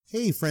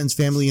Hey friends,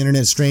 family,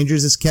 internet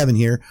strangers, it's Kevin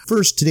here.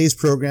 First, today's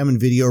program and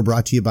video are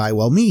brought to you by,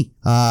 me.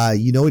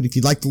 If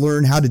you'd like to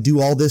learn how to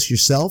do all this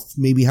yourself,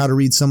 maybe how to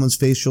read someone's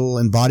facial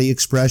and body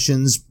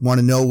expressions,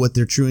 want to know what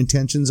their true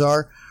intentions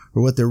are,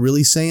 or what they're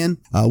really saying,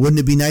 wouldn't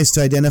it be nice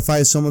to identify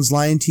if someone's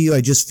lying to you?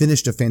 I just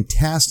finished a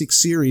fantastic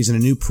series and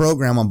a new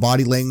program on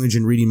body language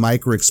and reading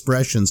micro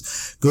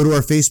expressions. Go to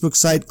our Facebook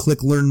site,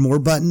 click Learn More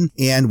button,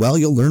 and,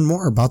 you'll learn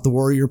more about the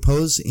Warrior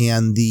Pose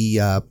and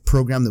the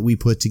program that we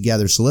put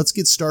together. So let's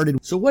get started.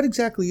 So what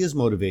exactly is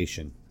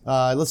motivation?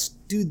 Let's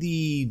do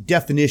the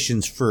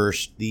definitions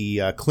first,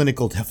 the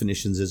clinical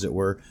definitions, as it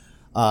were.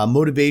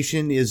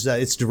 Motivation is,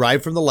 it's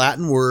derived from the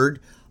Latin word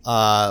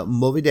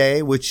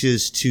movere, which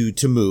is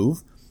to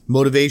move.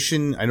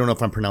 Motivation, I don't know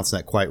if I'm pronouncing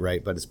that quite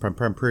right, but it's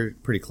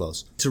pretty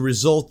close. It's a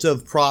result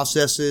of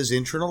processes,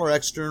 internal or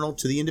external,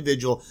 to the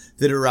individual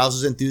that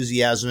arouses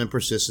enthusiasm and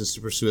persistence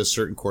to pursue a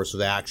certain course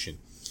of action.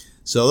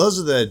 So those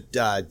are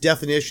the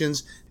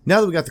definitions. Now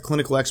that we got the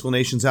clinical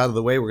explanations out of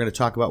the way, we're going to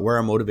talk about where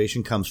our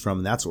motivation comes from,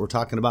 and that's what we're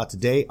talking about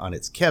today on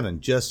It's Kevin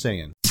Just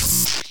Saying.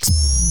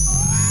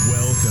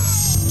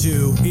 Welcome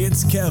to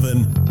It's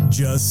Kevin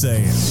Just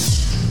Saying.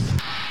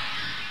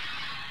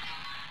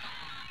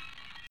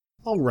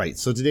 All right,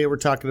 so today we're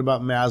talking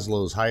about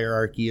Maslow's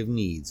hierarchy of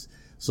needs.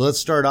 So let's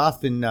start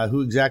off in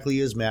who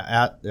exactly is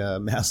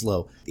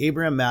Maslow.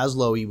 Abraham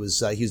Maslow, he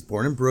was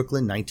born in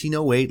Brooklyn,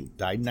 1908,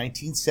 died in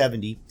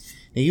 1970.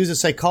 And he was a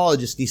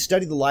psychologist. He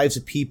studied the lives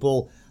of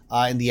people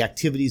and the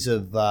activities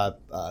of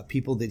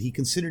people that he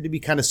considered to be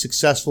kind of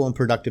successful and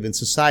productive in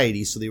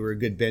society. So they were a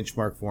good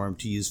benchmark for him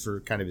to use for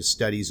kind of his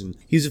studies. And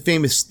he was a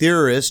famous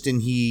theorist,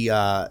 and he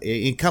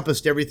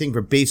encompassed everything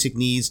from basic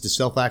needs to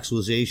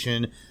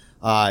self-actualization,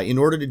 in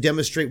order to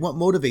demonstrate what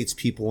motivates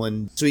people.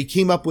 And so he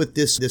came up with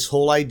this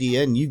whole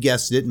idea, and you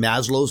guessed it,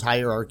 Maslow's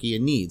hierarchy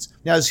of needs.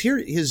 Now,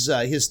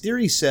 his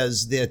theory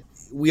says that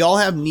we all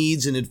have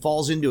needs, and it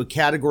falls into a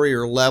category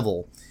or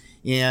level.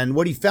 And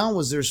what he found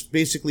was there's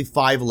basically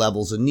 5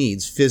 levels of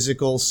needs: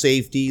 physical,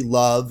 safety,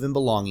 love, and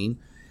belonging,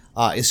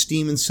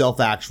 esteem, and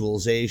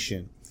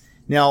self-actualization.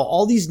 Now,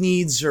 all these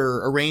needs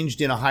are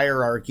arranged in a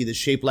hierarchy that's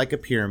shaped like a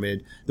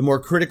pyramid. The more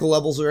critical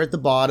levels are at the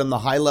bottom. The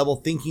high-level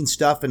thinking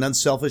stuff and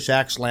unselfish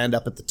acts land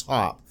up at the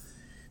top.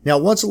 Now,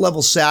 once a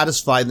level's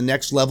satisfied, the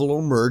next level will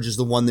emerge as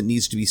the one that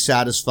needs to be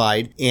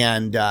satisfied,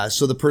 and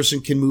so the person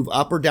can move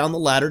up or down the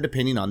ladder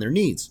depending on their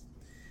needs.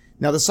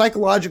 Now, the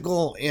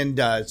psychological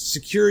and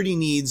security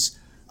needs,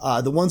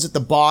 the ones at the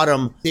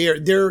bottom,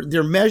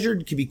 they're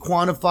measured, can be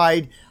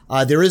quantified.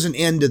 There is an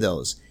end to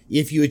those.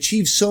 If you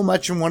achieve so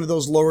much in one of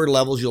those lower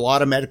levels, you'll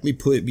automatically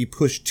be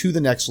pushed to the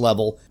next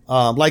level,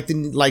 like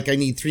I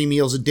need 3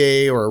 meals a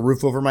day or a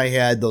roof over my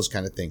head, those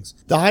kind of things.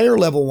 The higher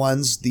level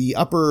ones, the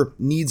upper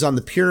needs on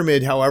the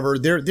pyramid, however,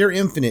 they're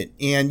infinite,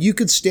 and you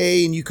could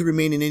stay and you could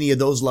remain in any of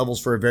those levels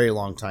for a very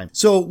long time.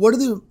 So what do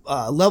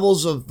the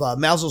levels of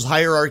Maslow's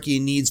hierarchy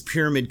and needs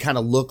pyramid kind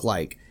of look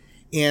like?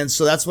 And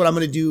so that's what I'm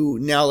going to do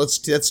now.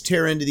 Let's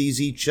tear into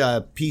these each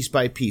piece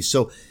by piece.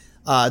 So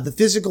the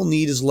physical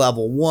need is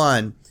level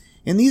 1.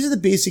 And these are the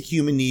basic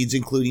human needs,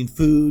 including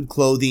food,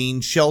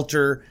 clothing,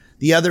 shelter,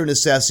 the other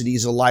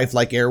necessities of life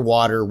like air,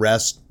 water,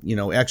 rest,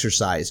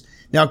 exercise.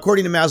 Now,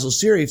 according to Maslow's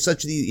theory,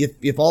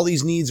 if all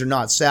these needs are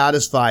not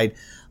satisfied,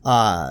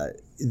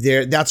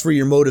 that's where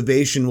your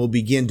motivation will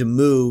begin to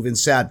move and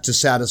to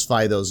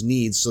satisfy those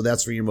needs. So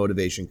that's where your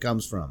motivation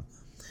comes from.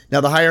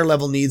 Now, the higher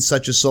level needs,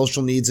 such as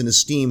social needs and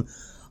esteem,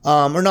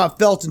 are not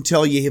felt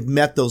until you have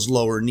met those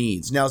lower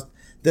needs. Now,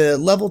 the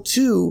level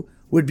 2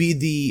 would be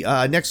the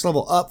next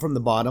level up from the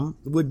bottom,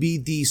 would be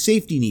the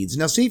safety needs.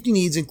 Now, safety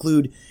needs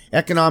include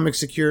economic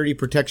security,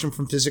 protection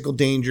from physical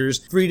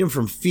dangers, freedom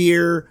from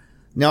fear.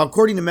 Now,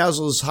 according to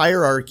Maslow's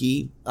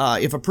hierarchy,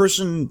 if a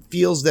person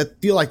feel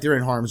like they're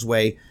in harm's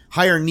way,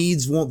 higher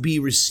needs won't be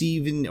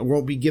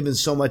given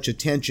so much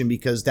attention,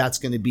 because that's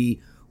going to be,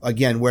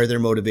 again, where their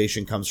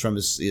motivation comes from,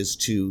 is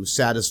to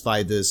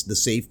satisfy the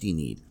safety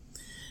need.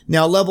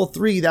 Now, level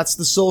 3, that's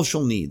the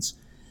social needs.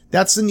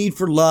 That's the need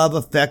for love,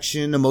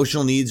 affection,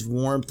 emotional needs,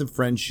 warmth and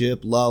friendship,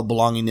 love,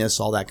 belongingness,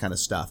 all that kind of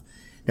stuff.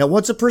 Now,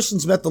 once a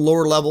person's met the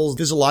lower levels,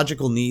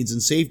 physiological needs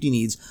and safety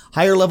needs,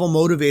 higher level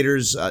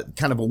motivators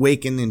kind of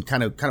awaken and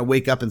kind of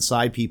wake up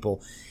inside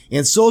people.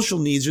 And social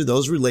needs are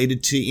those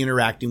related to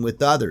interacting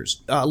with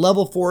others.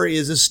 Level 4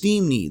 is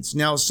esteem needs.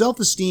 Now,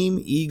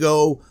 self-esteem,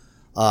 ego,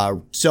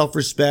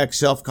 self-respect,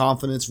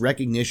 self-confidence,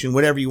 recognition,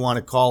 whatever you want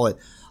to call it,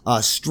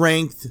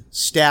 strength,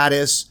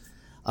 status.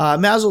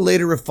 Maslow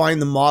later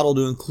refined the model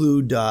to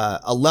include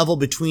a level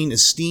between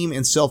esteem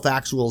and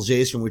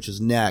self-actualization, which is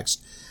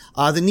next.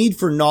 The need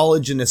for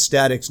knowledge and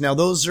aesthetics. Now,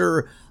 those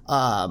are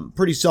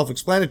pretty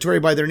self-explanatory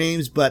by their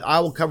names, but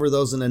I will cover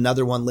those in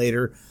another one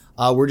later.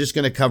 We're just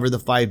going to cover the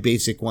 5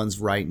 basic ones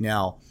right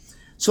now.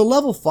 So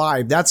level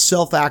 5, that's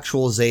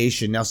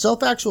self-actualization. Now,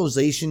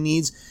 self-actualization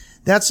needs,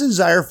 that's a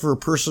desire for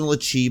personal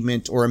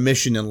achievement or a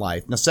mission in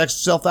life. Now,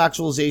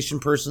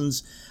 self-actualization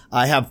persons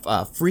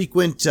have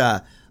frequent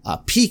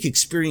peak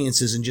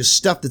experiences and just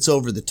stuff that's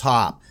over the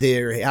top.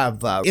 They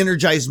have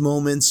energized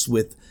moments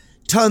with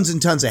tons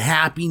and tons of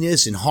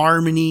happiness and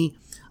harmony.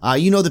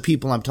 You know the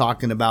people I'm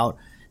talking about.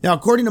 Now,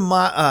 according to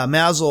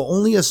Maslow,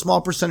 only a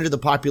small percentage of the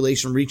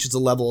population reaches the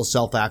level of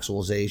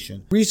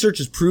self-actualization. Research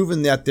has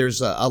proven that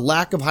there's a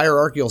lack of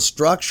hierarchical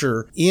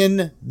structure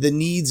in the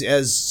needs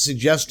as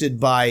suggested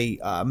by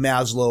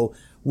Maslow,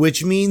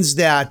 which means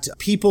that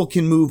people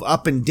can move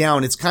up and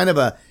down. It's kind of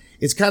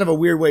a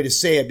weird way to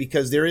say it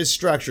because there is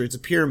structure. It's a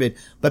pyramid,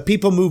 but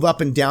people move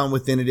up and down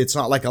within it. It's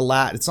not like a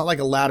ladder. It's not like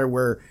a ladder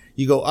where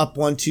you go up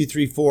 1, 2,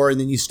 3, 4, and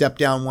then you step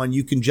down 1.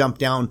 You can jump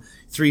down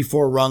 3,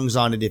 4 rungs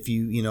on it if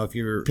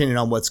you're depending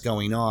on what's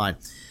going on.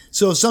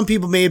 So some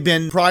people may have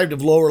been deprived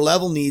of lower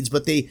level needs,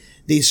 but they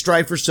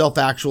strive for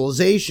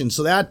self-actualization.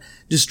 So that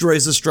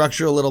destroys the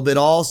structure a little bit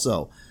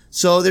also.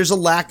 So there's a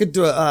lack of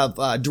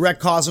direct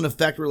cause and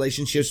effect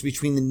relationships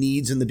between the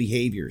needs and the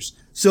behaviors.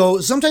 So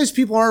sometimes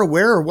people aren't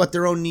aware of what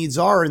their own needs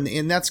are,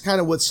 and that's kind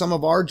of what some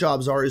of our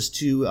jobs are, is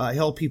to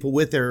help people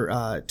with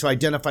to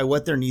identify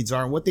what their needs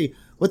are and what they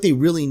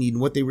really need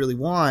and what they really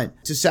want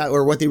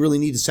or what they really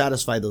need to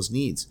satisfy those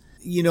needs.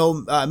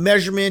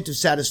 Measurement of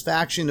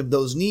satisfaction of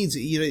those needs,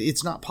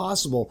 it's not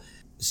possible.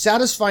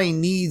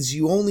 Satisfying needs,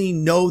 you only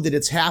know that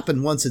it's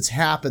happened once it's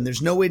happened.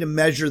 There's no way to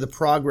measure the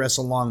progress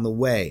along the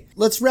way.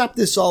 Let's wrap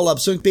this all up.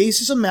 So the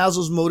basis of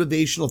Maslow's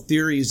motivational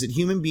theory is that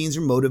human beings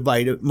are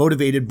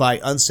motivated by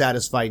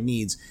unsatisfied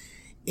needs.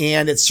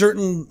 And at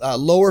certain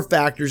lower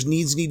factors,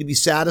 needs need to be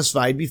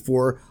satisfied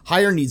before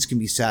higher needs can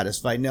be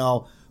satisfied.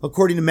 Now,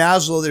 according to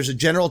Maslow, there's a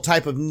general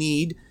type of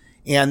need,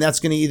 and that's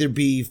going to either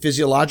be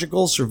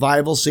physiological,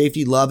 survival,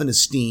 safety, love, and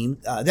esteem.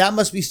 That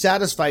must be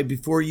satisfied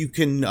before you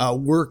can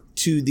work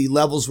to the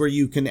levels where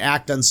you can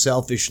act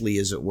unselfishly,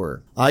 as it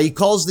were. He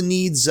calls the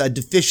needs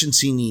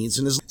deficiency needs.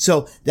 And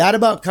so that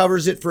about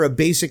covers it for a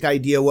basic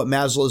idea what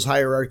Maslow's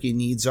hierarchy of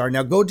needs are.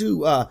 Now go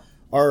to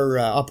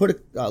I'll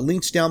put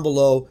links down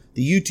below,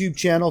 the YouTube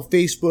channel,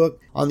 Facebook.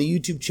 On the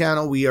YouTube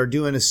channel, we are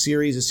doing a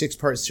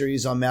 6-part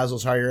series on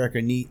Maslow's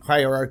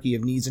hierarchy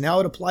of needs and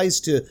how it applies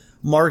to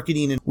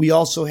marketing. And we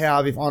also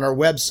have, if on our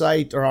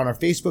website or on our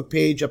Facebook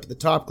page, up at the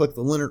top, click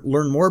the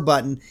Learn More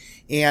button,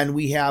 and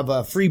we have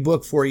a free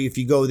book for you. If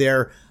you go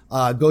there,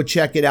 go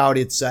check it out.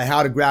 It's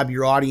How to Grab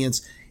Your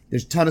Audience.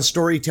 There's a ton of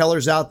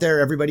storytellers out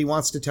there. Everybody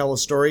wants to tell a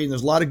story, and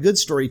there's a lot of good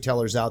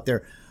storytellers out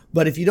there.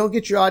 But if you don't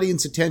get your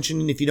audience attention,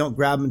 and if you don't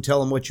grab them and tell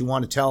them what you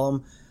want to tell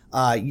them,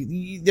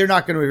 they're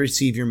not going to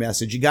receive your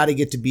message. You got to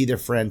get to be their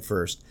friend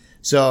first.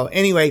 So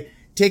anyway,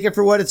 take it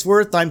for what it's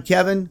worth. I'm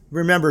Kevin.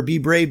 Remember, be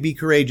brave, be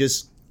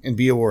courageous, and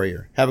be a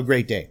warrior. Have a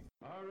great day.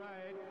 All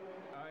right.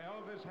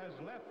 Elvis has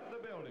left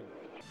the building.